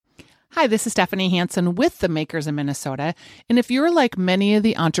Hi, this is Stephanie Hansen with the Makers of Minnesota. And if you're like many of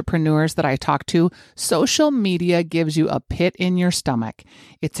the entrepreneurs that I talk to, social media gives you a pit in your stomach.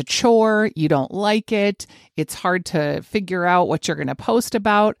 It's a chore. You don't like it. It's hard to figure out what you're going to post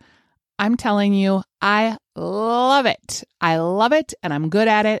about. I'm telling you, I love it. I love it and I'm good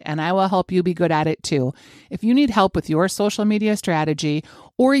at it, and I will help you be good at it too. If you need help with your social media strategy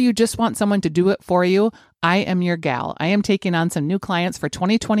or you just want someone to do it for you, I am your gal. I am taking on some new clients for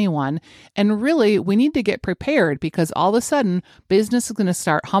 2021, and really we need to get prepared because all of a sudden business is going to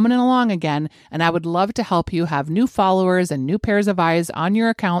start humming along again, and I would love to help you have new followers and new pairs of eyes on your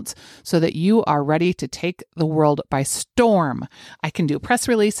accounts so that you are ready to take the world by storm. I can do press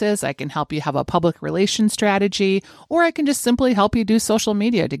releases, I can help you have a public relations strategy, or I can just simply help you do social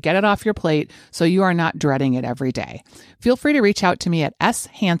media to get it off your plate so you are not dreading it every day. Feel free to reach out to me at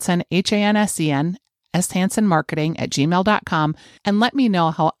shansen, Hansen, shansenmarketing@gmail.com, and let me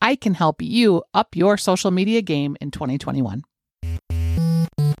know how I can help you up your social media game in 2021.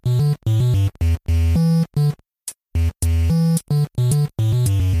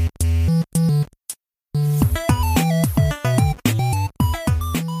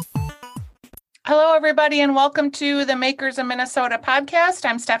 Hello, everybody, and welcome to the Makers of Minnesota podcast.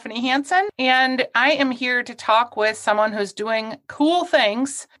 I'm Stephanie Hansen, and I am here to talk with someone who's doing cool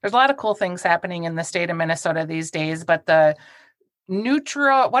things. There's a lot of cool things happening in the state of Minnesota these days, but the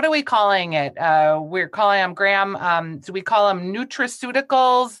what are we calling it? We're calling them, Graham, do we call them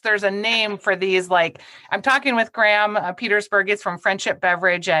nutraceuticals? There's a name for these. Like, I'm talking with Graham Petersburg. It's from Friendship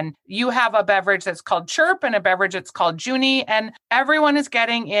Beverage, and you have a beverage that's called Chirp and a beverage that's called Junie, and everyone is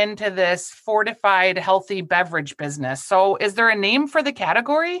getting into this fortified, healthy beverage business. So is there a name for the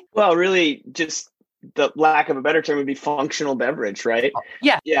category? Well, really, just the lack of a better term would be functional beverage, right?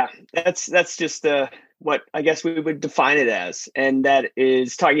 Yeah. Yeah, that's just what I guess we would define it as. And that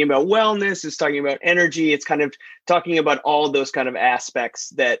is talking about wellness, it's talking about energy, it's kind of talking about all those kind of aspects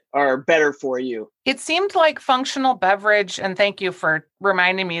that are better for you. It seemed like functional beverage, and thank you for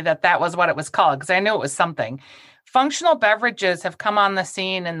reminding me that that was what it was called, because I knew it was something. Functional beverages have come on the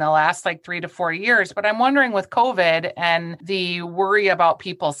scene in the last 3 to 4 years, but I'm wondering with COVID and the worry about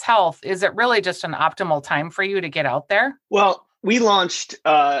people's health, is it really just an optimal time for you to get out there? Well, we launched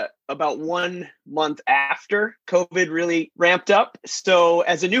about 1 month after COVID really ramped up. So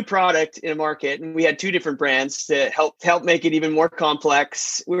as a new product in a market, and we had 2 different brands to help make it even more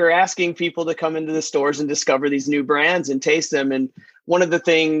complex, we were asking people to come into the stores and discover these new brands and taste them. And one of the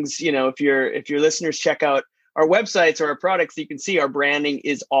things, if your listeners check out our websites or our products, you can see our branding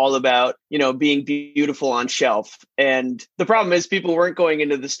is all about, being beautiful on shelf. And the problem is people weren't going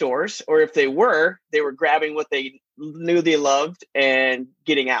into the stores, or if they were grabbing what they knew they loved and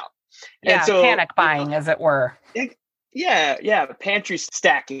getting out. Yeah, and so, panic buying, as it were. Yeah, pantry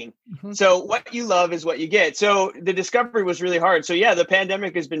stacking. Mm-hmm. So what you love is what you get. So the discovery was really hard. So yeah, the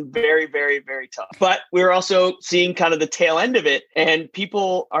pandemic has been very, very, very tough. But we're also seeing kind of the tail end of it. And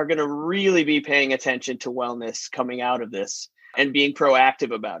people are going to really be paying attention to wellness coming out of this and being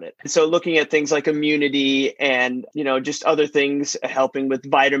proactive about it. So looking at things like immunity and, just other things helping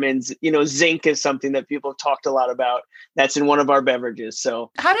with vitamins, zinc is something that people have talked a lot about. That's in one of our beverages.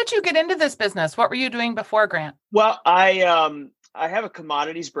 So how did you get into this business? What were you doing before, Grant? Well, I have a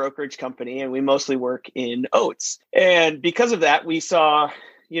commodities brokerage company, and we mostly work in oats. And because of that, we saw,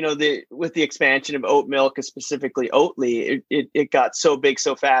 with the expansion of oat milk, specifically Oatly, it got so big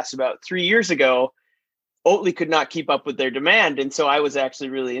so fast. About 3 years ago, Oatly could not keep up with their demand. And so I was actually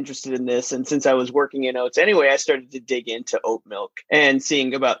really interested in this. And since I was working in oats anyway, I started to dig into oat milk and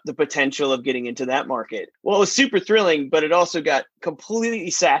seeing about the potential of getting into that market. Well, it was super thrilling, but it also got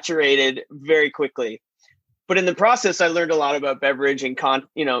completely saturated very quickly. But in the process, I learned a lot about beverage and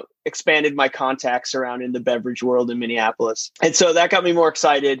expanded my contacts around in the beverage world in Minneapolis. And so that got me more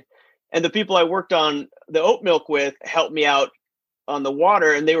excited. And the people I worked on the oat milk with helped me out on the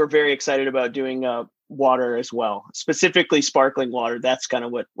water, and they were very excited about doing water as well, specifically sparkling water. That's kind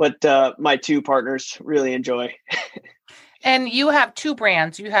of what my 2 partners really enjoy. And you have 2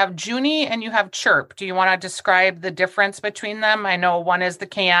 brands. You have Junie and you have Chirp. Do you want to describe the difference between them? I know one is the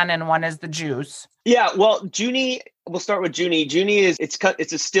can and one is the juice. Yeah, well, Junie, we'll start with Junie. Junie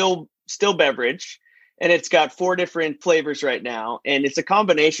it's a still beverage, and it's got 4 different flavors right now. And it's a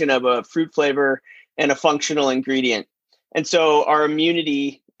combination of a fruit flavor and a functional ingredient. And so our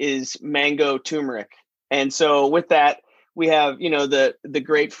immunity is mango turmeric. And so with that, we have, the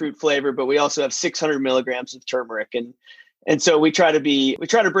grapefruit flavor, but we also have 600 milligrams of turmeric. And so we try to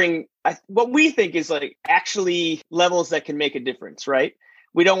bring what we think is actually levels that can make a difference, right?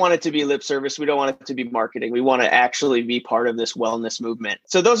 We don't want it to be lip service. We don't want it to be marketing. We want to actually be part of this wellness movement.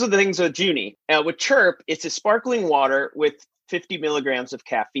 So those are the things with Junie. With Chirp, it's a sparkling water with 50 milligrams of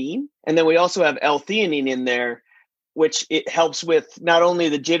caffeine. And then we also have L-theanine in there, which it helps with not only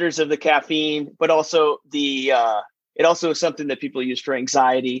the jitters of the caffeine, but also it also is something that people use for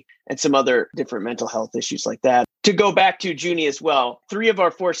anxiety and some other different mental health issues like that. To go back to Junie as well, 3 of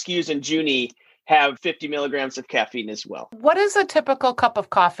our 4 SKUs in Junie have 50 milligrams of caffeine as well. What is a typical cup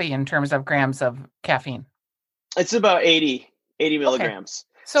of coffee in terms of grams of caffeine? It's about 80 milligrams.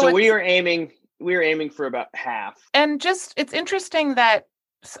 Okay. So we are aiming for about half. And just, it's interesting that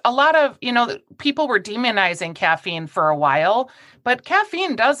a lot of, people were demonizing caffeine for a while, but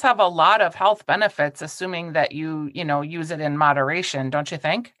caffeine does have a lot of health benefits, assuming that you use it in moderation, don't you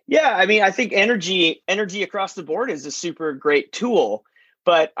think? Yeah. I mean, I think energy across the board is a super great tool.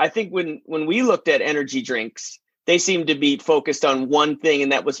 But I think when we looked at energy drinks, they seemed to be focused on one thing,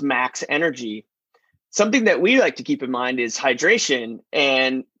 and that was max energy. Something that we like to keep in mind is hydration,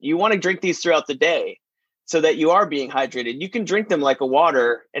 and you want to drink these throughout the day so that you are being hydrated. You can drink them like a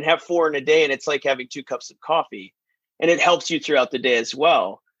water and have 4 in a day, and it's like having 2 cups of coffee, and it helps you throughout the day as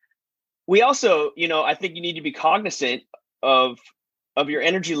well. We also, I think you need to be cognizant of your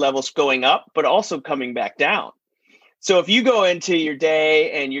energy levels going up, but also coming back down. So if you go into your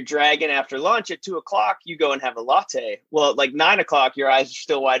day and you're dragging after lunch at 2:00, you go and have a latte. Well, at like 9:00, your eyes are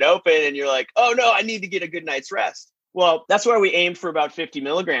still wide open and you're like, oh no, I need to get a good night's rest. Well, that's why we aimed for about 50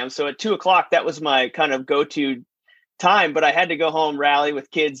 milligrams. So at 2:00, that was my kind of go-to time, but I had to go home, rally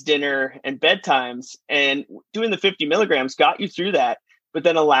with kids, dinner, and bedtimes. And doing the 50 milligrams got you through that, but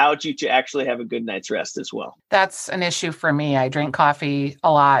then allowed you to actually have a good night's rest as well. That's an issue for me. I drink coffee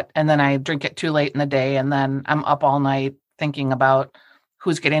a lot, and then I drink it too late in the day, and then I'm up all night thinking about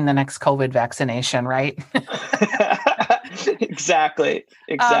who's getting the next COVID vaccination, right? Exactly.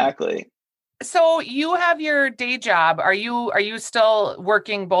 So you have your day job. Are you still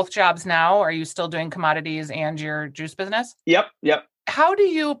working both jobs now? Are you still doing commodities and your juice business? Yep. How do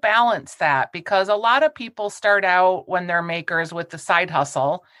you balance that? Because a lot of people start out when they're makers with the side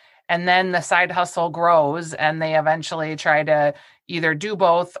hustle, and then the side hustle grows and they eventually try to either do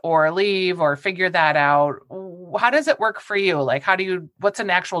both or leave or figure that out. How does it work for you? Like, what's an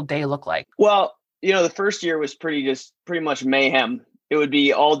actual day look like? Well, the first year was pretty much mayhem. It would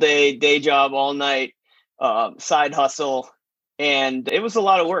be all day job, all night, side hustle. And it was a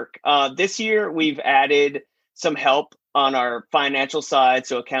lot of work. This year we've added some help on our financial side,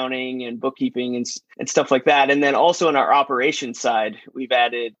 so accounting and bookkeeping and stuff like that. And then also on our operations side, we've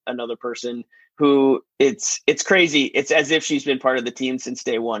added another person who it's crazy. It's as if she's been part of the team since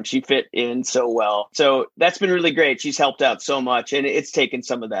day one. She fit in so well. So that's been really great. She's helped out so much, and it's taken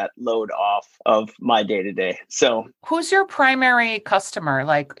some of that load off of my day to day. So who's your primary customer?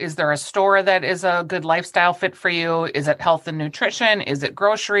 Like, is there a store that is a good lifestyle fit for you? Is it health and nutrition? Is it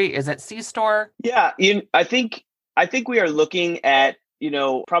grocery? Is it C-store? Yeah, I think we are looking at,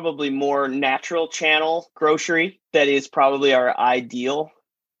 probably more natural channel grocery. That is probably our ideal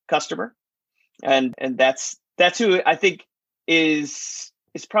customer. And that's who I think is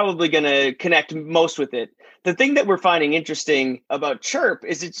probably going to connect most with it. The thing that we're finding interesting about Chirp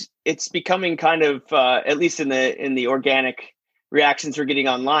is it's becoming kind of, at least in the organic reactions we're getting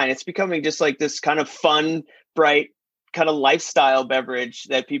online, it's becoming just like this kind of fun, bright, kind of lifestyle beverage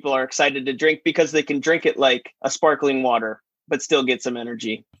that people are excited to drink because they can drink it like a sparkling water, but still get some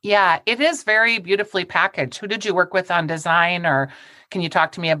energy. Yeah, it is very beautifully packaged. Who did you work with on design, or can you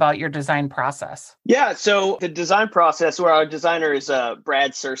talk to me about your design process? Yeah, so the design process, where our designer is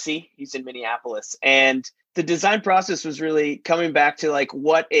Brad Searcy. He's in Minneapolis. And the design process was really coming back to like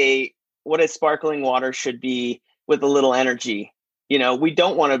what a sparkling water should be with a little energy. We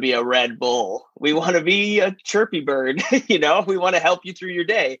don't want to be a Red Bull. We want to be a chirpy bird. We want to help you through your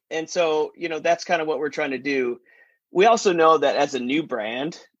day. And so, that's kind of what we're trying to do. We also know that as a new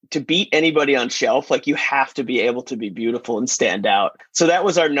brand, to beat anybody on shelf, like you have to be able to be beautiful and stand out. So that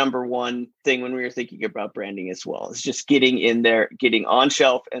was our number one thing when we were thinking about branding as well, is just getting in there, getting on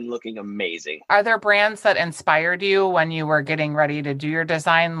shelf and looking amazing. Are there brands that inspired you when you were getting ready to do your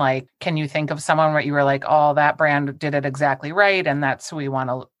design? Like, can you think of someone where you were like, oh, that brand did it exactly right, and that's who we want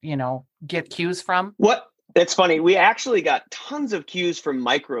to, get cues from? It's funny. We actually got tons of cues from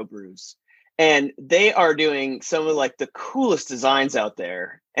microbrews. And they are doing some of like the coolest designs out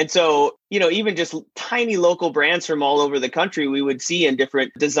there. And so, even just tiny local brands from all over the country, we would see in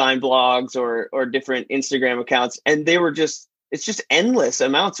different design blogs or different Instagram accounts. And they were just it's just endless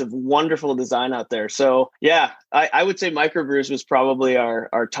amounts of wonderful design out there. So yeah, I would say microbrews was probably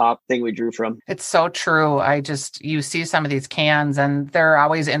our top thing we drew from. It's so true. You see some of these cans and they're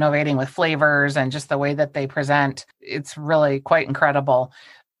always innovating with flavors and just the way that they present. It's really quite incredible.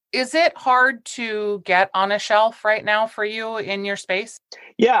 Is it hard to get on a shelf right now for you in your space?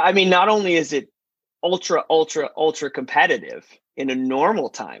 Yeah, I mean, not only is it ultra competitive in a normal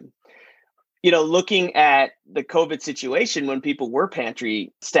time, looking at the COVID situation when people were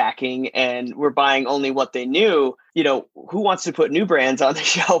pantry stacking and were buying only what they knew, who wants to put new brands on the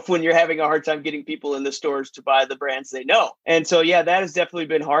shelf when you're having a hard time getting people in the stores to buy the brands they know? And so, yeah, that has definitely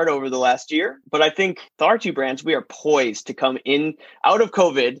been hard over the last year. But I think with our two brands, we are poised to come in out of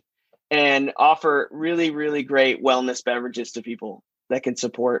COVID and offer really, really great wellness beverages to people that can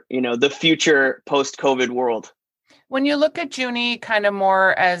support, the future post-COVID world. When you look at Junie kind of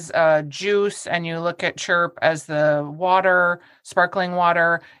more as a juice and you look at Chirp as the water, sparkling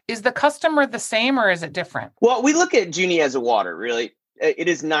water, is the customer the same or is it different? Well, we look at Junie as a water, really. It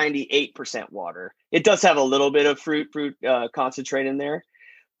is 98% water. It does have a little bit of fruit concentrate in there.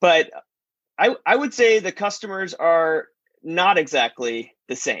 But I would say the customers are not exactly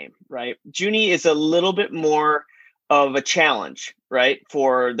the same, right? Junie is a little bit more of a challenge, right,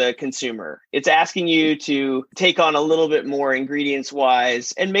 for the consumer. It's asking you to take on a little bit more ingredients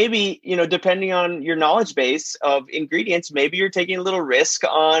wise. And maybe, depending on your knowledge base of ingredients, maybe you're taking a little risk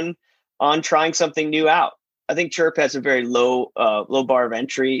on trying something new out. I think Chirp has a very low bar of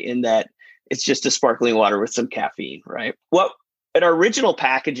entry in that it's just a sparkling water with some caffeine, right? At our original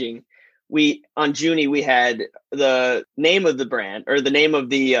packaging, on Junie, we had the name of the brand or the name of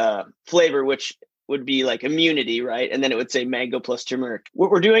the flavor, which would be like immunity, right? And then it would say mango plus turmeric.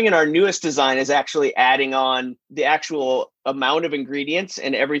 What we're doing in our newest design is actually adding on the actual amount of ingredients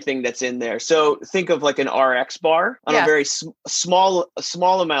and everything that's in there. So think of like an RX bar on a very small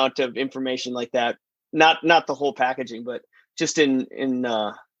amount of information like that. Not the whole packaging, but just in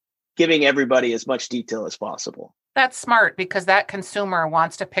giving everybody as much detail as possible. That's smart because that consumer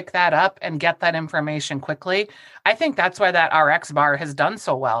wants to pick that up and get that information quickly. I think that's why that RX bar has done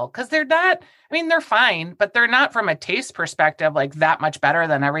so well because they're fine, but they're not from a taste perspective like that much better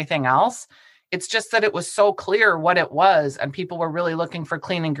than everything else. It's just that it was so clear what it was and people were really looking for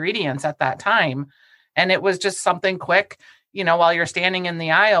clean ingredients at that time. And it was just something quick, while you're standing in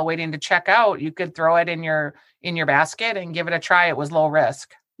the aisle waiting to check out, you could throw it in your basket and give it a try. It was low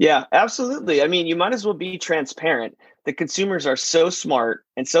risk. Yeah, absolutely. I mean, you might as well be transparent. The consumers are so smart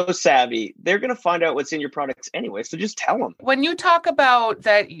and so savvy. They're going to find out what's in your products anyway. So just tell them. When you talk about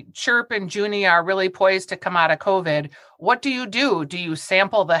that Chirp and Junie are really poised to come out of COVID, what do? Do you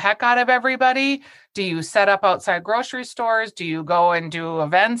sample the heck out of everybody? Do you set up outside grocery stores? Do you go and do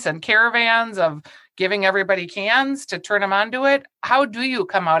events and caravans of giving everybody cans to turn them onto it? How do you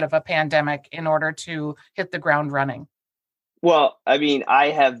come out of a pandemic in order to hit the ground running? Well, I mean,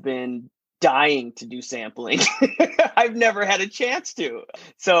 I have been dying to do sampling. I've never had a chance to.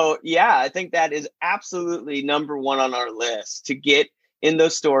 So yeah, I think that is absolutely number one on our list to get in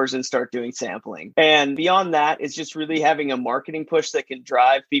those stores and start doing sampling. And beyond that, it's just really having a marketing push that can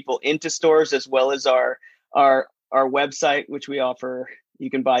drive people into stores as well as our website, which we offer.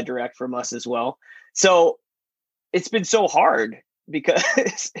 You can buy direct from us as well. So it's been so hard because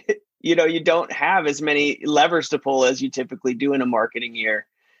you don't have as many levers to pull as you typically do in a marketing year.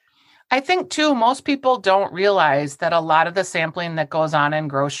 I think too, most people don't realize that a lot of the sampling that goes on in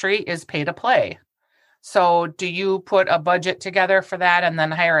grocery is pay to play. So do you put a budget together for that and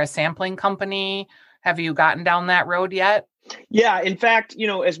then hire a sampling company? Have you gotten down that road yet? Yeah. In fact,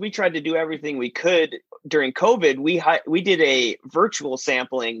 as we tried to do everything we could during COVID, we did a virtual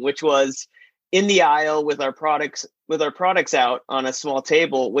sampling, which was in the aisle with our products out on a small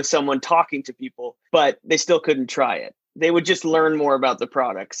table with someone talking to people, but they still couldn't try it. They would just learn more about the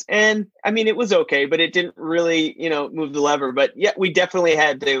products. And I mean, it was okay, but it didn't really, move the lever. But yeah, we definitely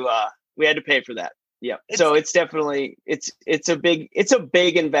had to pay for that. Yeah. So it's definitely, it's a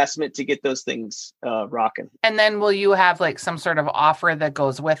big investment to get those things rocking. And then will you have like some sort of offer that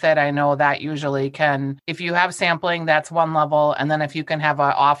goes with it? I know that usually if you have sampling, that's one level. And then if you can have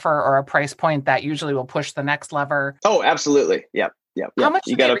an offer or a price point, that usually will push the next lever. Oh, absolutely. Yeah. Yeah. How much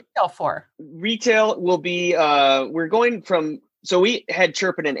do they retail for? Retail will be, we're going from, so we had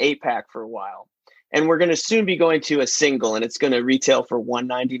Chirp in an 8-pack for a while. And we're going to soon be going to a single, and it's going to retail for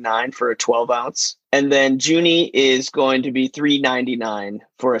 $199 for a 12 ounce. And then Junie is going to be $399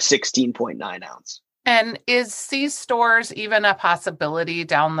 for a 16.9 ounce. And is C-stores even a possibility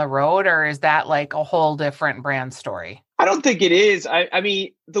down the road, or is that like a whole different brand story? I don't think it is. I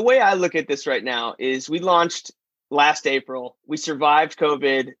mean, the way I look at this right now is we launched last April. We survived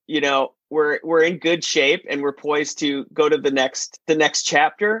COVID. We're in good shape and we're poised to go to the next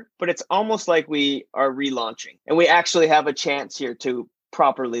chapter, but it's almost like we are relaunching and we actually have a chance here to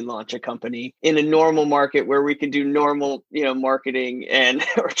properly launch a company in a normal market where we can do normal, marketing and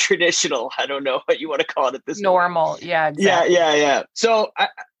or traditional. I don't know what you want to call it at this normal. point. Yeah, exactly. Yeah. So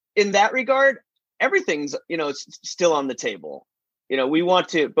in that regard, everything's, still on the table. We want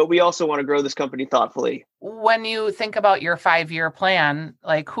to, but we also want to grow this company thoughtfully. When you think about your 5-year plan,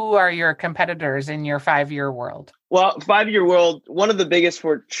 like who are your competitors in your 5-year world? Well, 5-year world, one of the biggest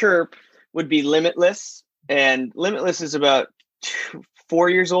for Chirp would be Limitless. And Limitless is about 4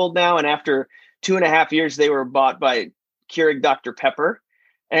 years old now. And after 2.5 years, they were bought by Keurig Dr. Pepper.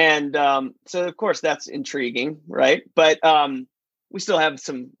 And so, of course, that's intriguing, right? But we still have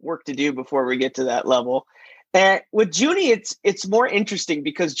some work to do before we get to that level. And with Junie, it's more interesting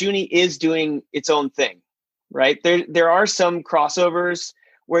because Junie is doing its own thing, right? There are some crossovers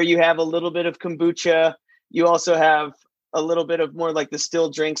where you have a little bit of kombucha. You also have a little bit of more like the still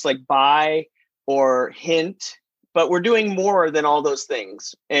drinks like Bai or Hint, but we're doing more than all those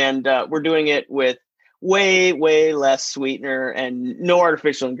things. And we're doing it with way, way less sweetener and no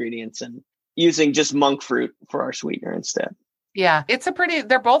artificial ingredients and using just monk fruit for our sweetener instead. Yeah,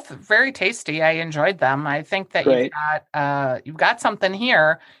 they're both very tasty. I enjoyed them. I think that you've got something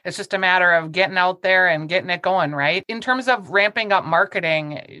here. It's just a matter of getting out there and getting it going, right? In terms of ramping up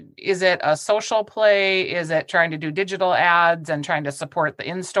marketing, is it a social play? Is it trying to do digital ads and trying to support the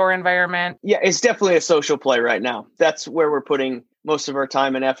in-store environment? Yeah, it's definitely a social play right now. That's where we're putting most of our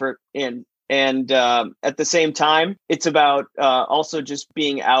time and effort in. And at the same time, it's about also just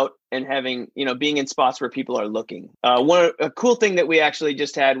being out and having, being in spots where people are looking. A cool thing that we actually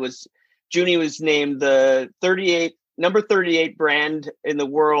just had was Junie was named the number 38 brand in the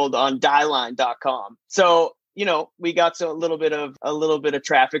world on Dieline.com. So, we got a little bit of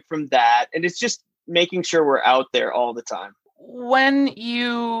traffic from that. And it's just making sure we're out there all the time. When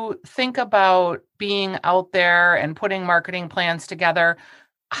you think about being out there and putting marketing plans together,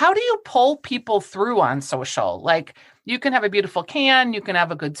 how do you pull people through on social? Like you can have a beautiful can, you can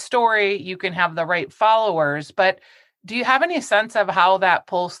have a good story, you can have the right followers, but do you have any sense of how that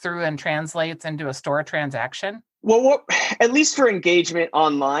pulls through and translates into a store transaction? Well, at least for engagement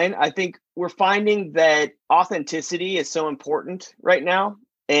online, I think we're finding that authenticity is so important right now.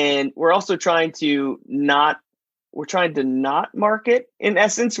 And we're also trying to not market. In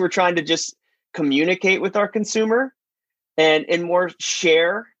essence, we're trying to just communicate with our consumer and more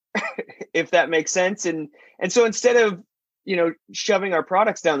share, if that makes sense. And so instead of, shoving our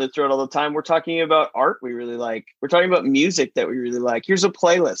products down the throat all the time, we're talking about art we really like. We're talking about music that we really like. Here's a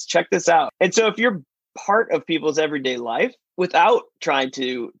playlist. Check this out. And so if you're part of people's everyday life without trying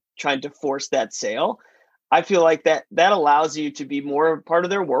to force that sale, I feel like that allows you to be more part of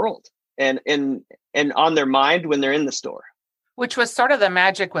their world and on their mind when they're in the store. Which was sort of the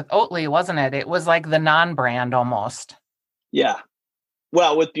magic with Oatly, wasn't it? It was like the non-brand almost. Yeah.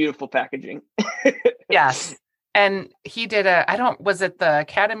 Well, with beautiful packaging. Yes. And he did was it the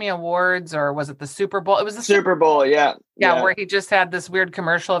Academy Awards or was it the Super Bowl? It was the Super Bowl. Yeah. Where he just had this weird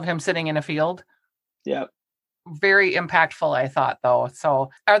commercial of him sitting in a field. Yeah. Very impactful, I thought, though. So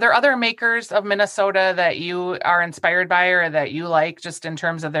are there other makers of Minnesota that you are inspired by or that you like just in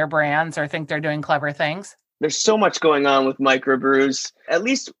terms of their brands or think they're doing clever things? There's so much going on with microbrews, at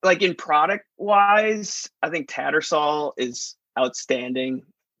least like in product wise. I think Tattersall is outstanding.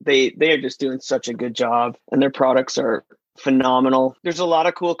 They are just doing such a good job and their products are phenomenal. There's a lot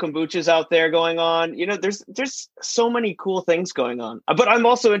of cool kombuchas out there going on. There's so many cool things going on, but I'm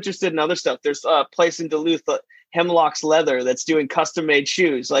also interested in other stuff. There's a place in Duluth, Hemlock's Leather, that's doing custom made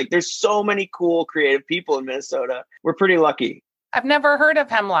shoes. Like there's so many cool creative people in Minnesota. We're pretty lucky. I've never heard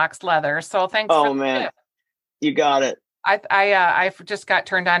of Hemlock's Leather. So thanks. Oh man. You got it. I just got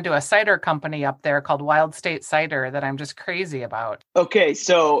turned on to a cider company up there called Wild State Cider that I'm just crazy about. Okay,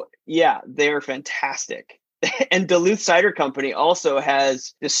 so yeah, they're fantastic. And Duluth Cider Company also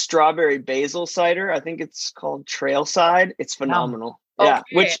has this strawberry basil cider. I think it's called Trailside. It's phenomenal. Oh, yeah,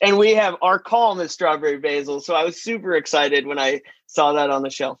 okay. and we have our column is strawberry basil. So I was super excited when I saw that on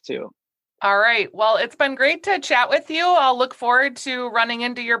the shelf too. All right. Well, it's been great to chat with you. I'll look forward to running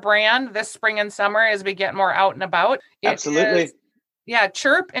into your brand this spring and summer as we get more out and about. Absolutely.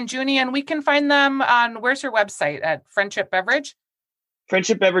 Chirp and Junie, and we can find them on, where's your website? At Friendship Beverage?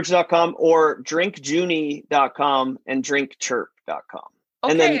 friendshipbeverage.com or drinkjunie.com and drinkchirp.com.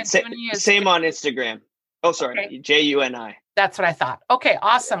 Okay, and then same on Instagram. Oh, sorry. Okay. Juni. That's what I thought. Okay,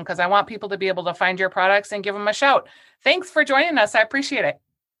 awesome. Because I want people to be able to find your products and give them a shout. Thanks for joining us. I appreciate it.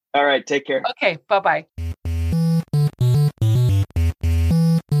 All right. Take care. Okay. Bye-bye.